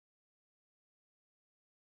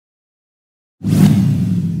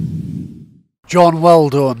John, well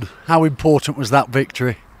done. How important was that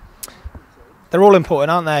victory? They're all important,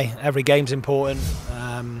 aren't they? Every game's important.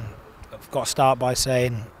 I've got to start by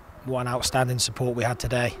saying what an outstanding support we had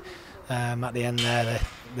today. At the end there,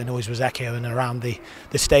 the noise was echoing around the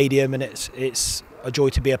stadium, and it's a joy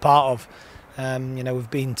to be a part of. We've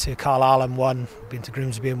been to Carlisle and won, been to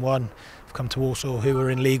Grimsby and won, we've come to Walsall, who were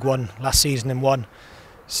in League One last season and won.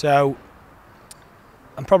 So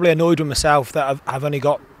I'm probably annoyed with myself that I've only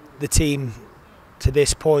got the team to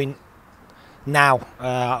this point now.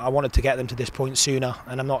 I wanted to get them to this point sooner,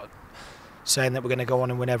 and I'm not saying that we're going to go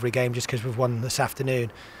on and win every game just because we've won this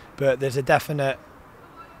afternoon, but there's a definite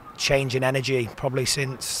change in energy probably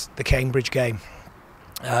since the Cambridge game,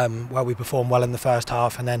 where we performed well in the first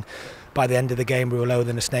half, and then by the end of the game we were lower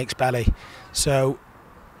than a snake's belly. So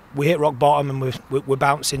we hit rock bottom, and we're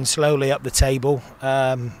bouncing slowly up the table,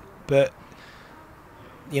 but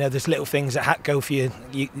there's little things that go for you.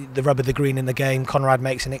 The rub of the green in the game. Conrad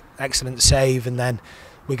makes an excellent save, and then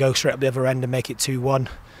we go straight up the other end and make it 2-1.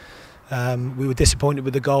 We were disappointed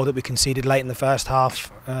with the goal that we conceded late in the first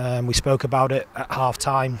half. We spoke about it at half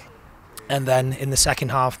time, and then in the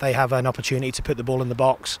second half they have an opportunity to put the ball in the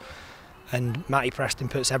box, and Matty Preston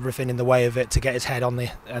puts everything in the way of it to get his head on the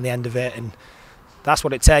end of it, and that's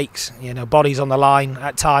what it takes. Bodies on the line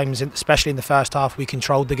at times, especially in the first half. We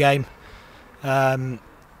controlled the game.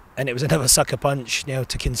 And it was another sucker punch,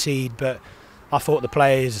 to concede. But I thought the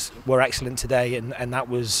players were excellent today, and that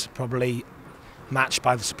was probably matched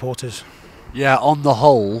by the supporters. Yeah, on the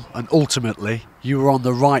whole, and ultimately, you were on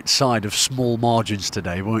the right side of small margins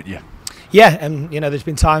today, weren't you? Yeah, and there's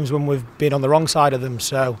been times when we've been on the wrong side of them.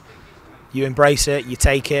 So you embrace it, you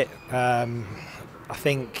take it. I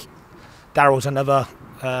think Daryl's another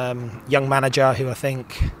young manager who I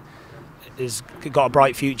think has got a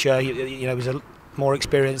bright future. He's more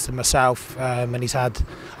experienced than myself, and he's had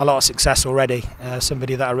a lot of success already.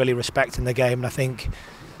 Somebody that I really respect in the game, and I think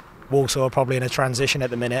Walsall are probably in a transition at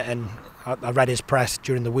the minute, and I read his press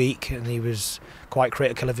during the week and he was quite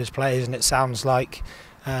critical of his players, and it sounds like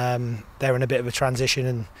they're in a bit of a transition,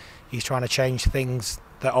 and he's trying to change things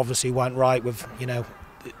that obviously weren't right with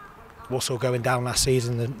Walsall going down last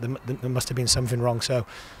season. There must have been something wrong, so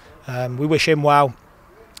we wish him well.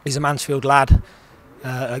 He's a Mansfield lad,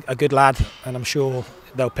 a good lad, and I'm sure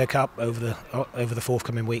they'll pick up over the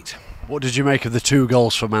forthcoming weeks. What did you make of the 2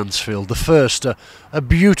 goals for Mansfield? The first, a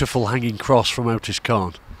beautiful hanging cross from Otis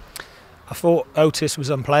Khan. I thought Otis was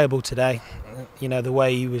unplayable today. The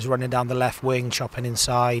way he was running down the left wing, chopping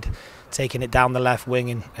inside, taking it down the left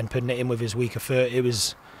wing and putting it in with his weaker foot. It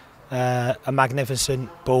was a magnificent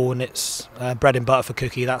ball, and it's bread and butter for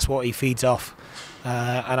Cookie. That's what he feeds off.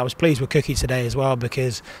 And I was pleased with Cookie today as well,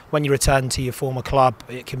 because when you return to your former club,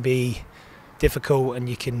 it can be difficult and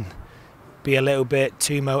you can be a little bit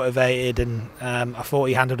too motivated, and I thought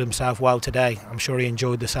he handled himself well today. I'm sure he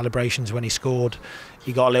enjoyed the celebrations when he scored.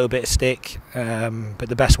 He got a little bit of stick, but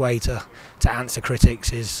the best way to answer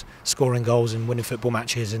critics is scoring goals and winning football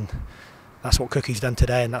matches, and that's what Cookie's done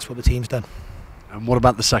today, and that's what the team's done. And what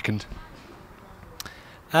about the second?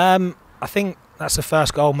 I think that's the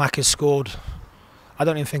first goal Mac has scored. I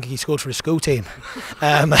don't even think he scored for his school team.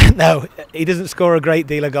 No, he doesn't score a great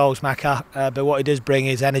deal of goals, Macca, but what he does bring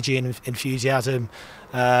is energy and enthusiasm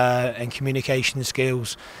and communication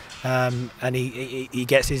skills, and he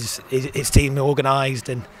gets his team organised,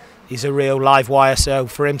 and he's a real live wire. So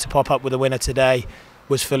for him to pop up with a winner today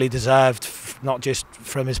was fully deserved, not just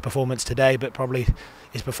from his performance today, but probably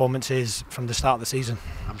his performances from the start of the season.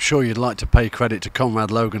 I'm sure you'd like to pay credit to Conrad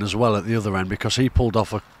Logan as well at the other end, because he pulled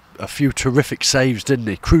off a few terrific saves, didn't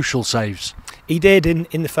he? Crucial saves. He did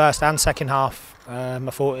in the first and second half. I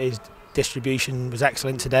thought his distribution was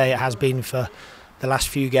excellent today. It has been for the last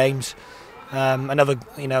few games. Another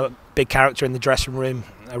big character in the dressing room,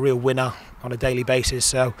 a real winner on a daily basis.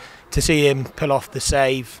 So to see him pull off the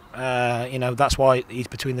save, that's why he's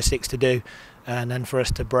between the sticks to do. And then for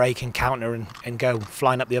us to break and counter and go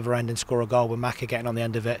flying up the other end and score a goal with Macca getting on the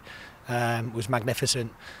end of it was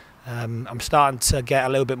magnificent. I'm starting to get a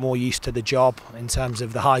little bit more used to the job in terms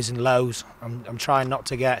of the highs and lows. I'm trying not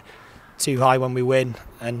to get too high when we win,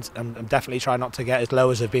 and I'm definitely trying not to get as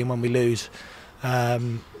low as I've been when we lose.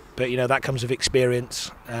 But that comes with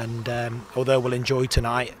experience, and although we'll enjoy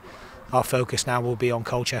tonight, our focus now will be on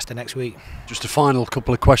Colchester next week. Just a final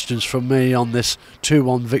couple of questions from me on this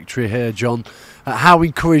 2-1 victory here, John. How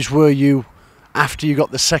encouraged were you after you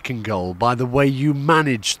got the second goal by the way you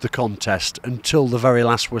managed the contest until the very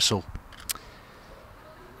last whistle?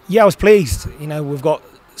 Yeah, I was pleased. We've got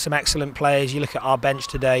some excellent players. You look at our bench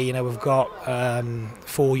today, we've got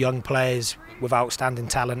 4 young players with outstanding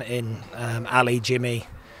talent in Ali, Jimmy,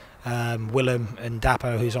 Willem and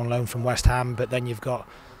Dapo, who's on loan from West Ham, but then you've got,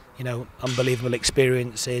 you know, unbelievable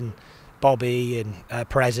experience in Bobby and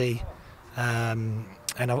Prezi, and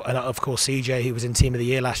of course CJ, who was in Team of the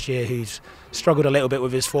Year last year, who's struggled a little bit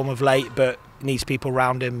with his form of late, but needs people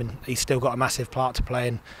around him, and he's still got a massive part to play.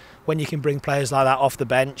 And when you can bring players like that off the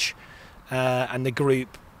bench, and the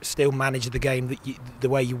group still manage the game the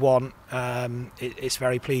way you want, it's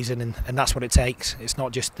very pleasing, and that's what it takes. It's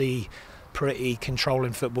not just the pretty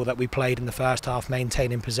controlling football that we played in the first half,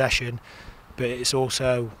 maintaining possession, but it's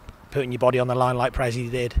also putting your body on the line like Prezi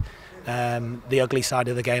did. The ugly side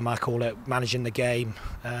of the game, I call it, managing the game,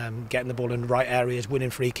 getting the ball in the right areas, winning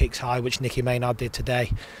free kicks high, which Nicky Maynard did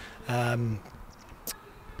today. And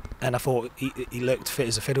I thought he looked fit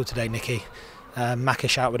as a fiddle today, Nicky. Macca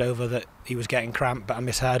shouted over that he was getting cramped, but I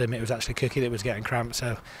misheard him. It was actually Cookie that was getting cramped,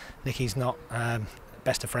 so Nicky's not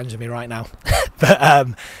best of friends with me right now. But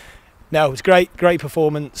no, it was great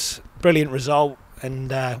performance, brilliant result,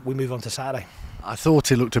 and we move on to Saturday. I thought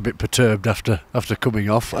he looked a bit perturbed after coming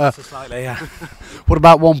off. Slightly, yeah. What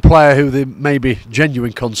about one player who there may be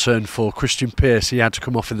genuine concern for, Christian Pearce? He had to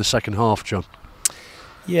come off in the second half, John.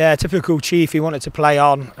 Yeah, typical Chief. He wanted to play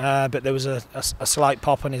on, but there was a slight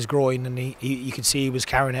pop on his groin, and you could see he was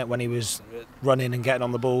carrying it when he was running and getting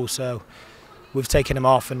on the ball. So we've taken him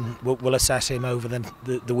off, and we'll assess him over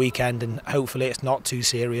the weekend, and hopefully it's not too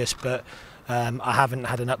serious. But I haven't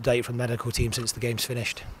had an update from the medical team since the game's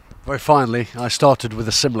finished. Very finally, I started with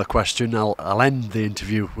a similar question. I'll end the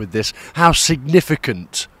interview with this. How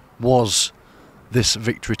significant was this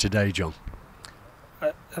victory today, John?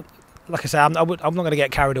 Like I say, I'm not going to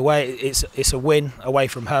get carried away. It's a win away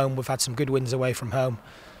from home. We've had some good wins away from home.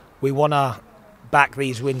 We want to back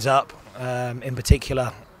these wins up, in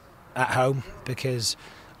particular at home, because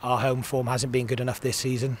our home form hasn't been good enough this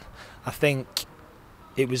season. I think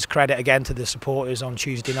it was credit again to the supporters on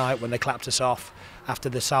Tuesday night when they clapped us off after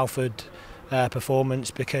the Salford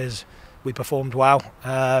performance, because we performed well.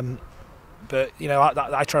 But you know,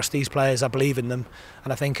 I trust these players. I believe in them,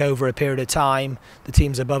 and I think over a period of time, the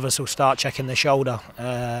teams above us will start checking their shoulder.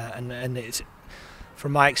 And it's,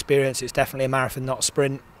 from my experience, it's definitely a marathon, not a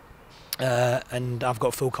sprint. And I've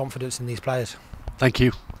got full confidence in these players. Thank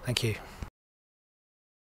you. Thank you.